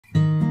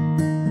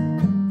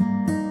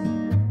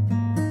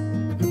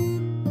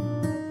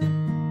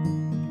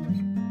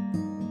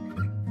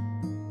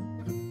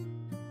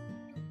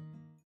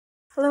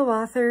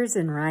authors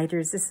and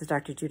writers. This is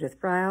Dr. Judith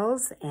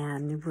Briles,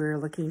 and we're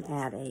looking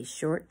at a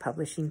short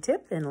publishing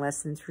tip in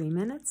less than 3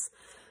 minutes.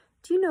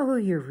 Do you know who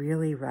you're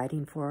really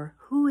writing for?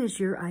 Who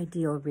is your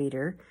ideal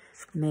reader,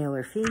 male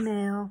or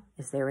female?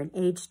 Is there an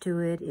age to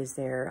it? Is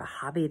there a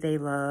hobby they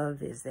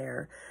love? Is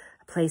there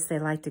a place they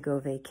like to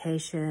go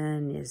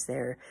vacation? Is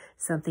there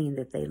something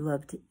that they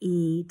love to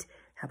eat?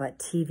 How about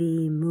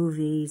TV,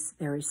 movies?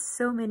 There are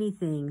so many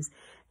things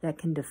that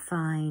can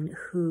define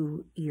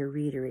who your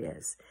reader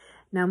is.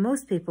 Now,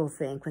 most people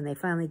think when they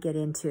finally get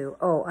into,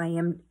 oh, I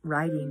am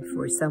writing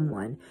for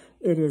someone,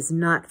 it is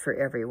not for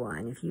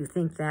everyone. If you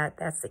think that,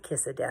 that's the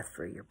kiss of death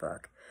for your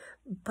book.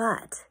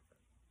 But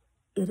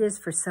it is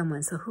for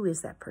someone, so who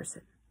is that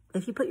person?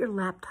 If you put your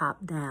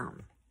laptop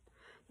down,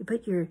 you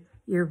put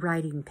your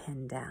writing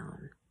pen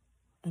down,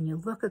 and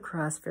you look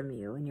across from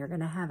you, and you're going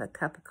to have a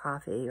cup of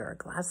coffee or a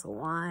glass of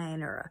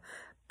wine or a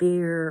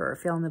beer or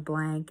fill in the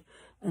blank,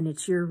 and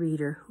it's your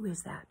reader, who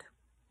is that?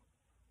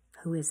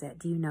 Who is that?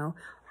 Do you know?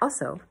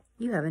 Also,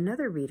 you have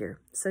another reader,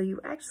 so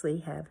you actually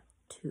have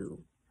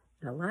two.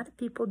 And a lot of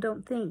people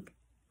don't think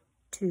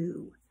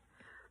two.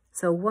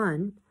 So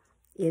one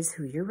is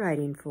who you're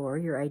writing for,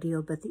 your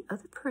ideal, but the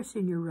other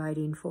person you're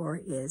writing for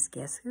is,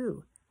 guess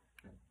who?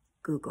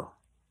 Google.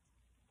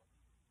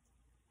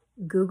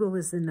 Google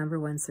is the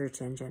 #1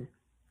 search engine.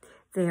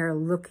 They are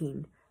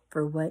looking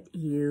for what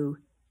you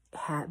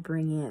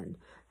bring in,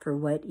 for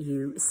what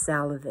you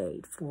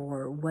salivate,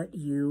 for what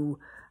you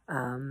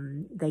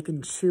they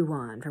can chew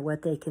on, for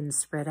what they can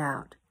spread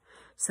out.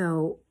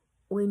 So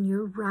when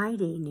you're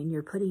writing and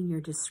you're putting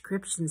your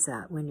descriptions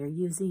out, when you're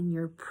using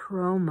your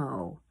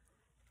promo,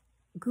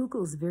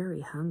 Google's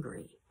very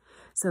hungry.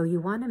 So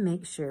you want to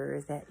make sure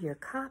that your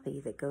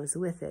copy that goes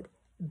with it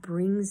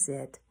brings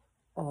it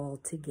all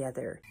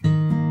together.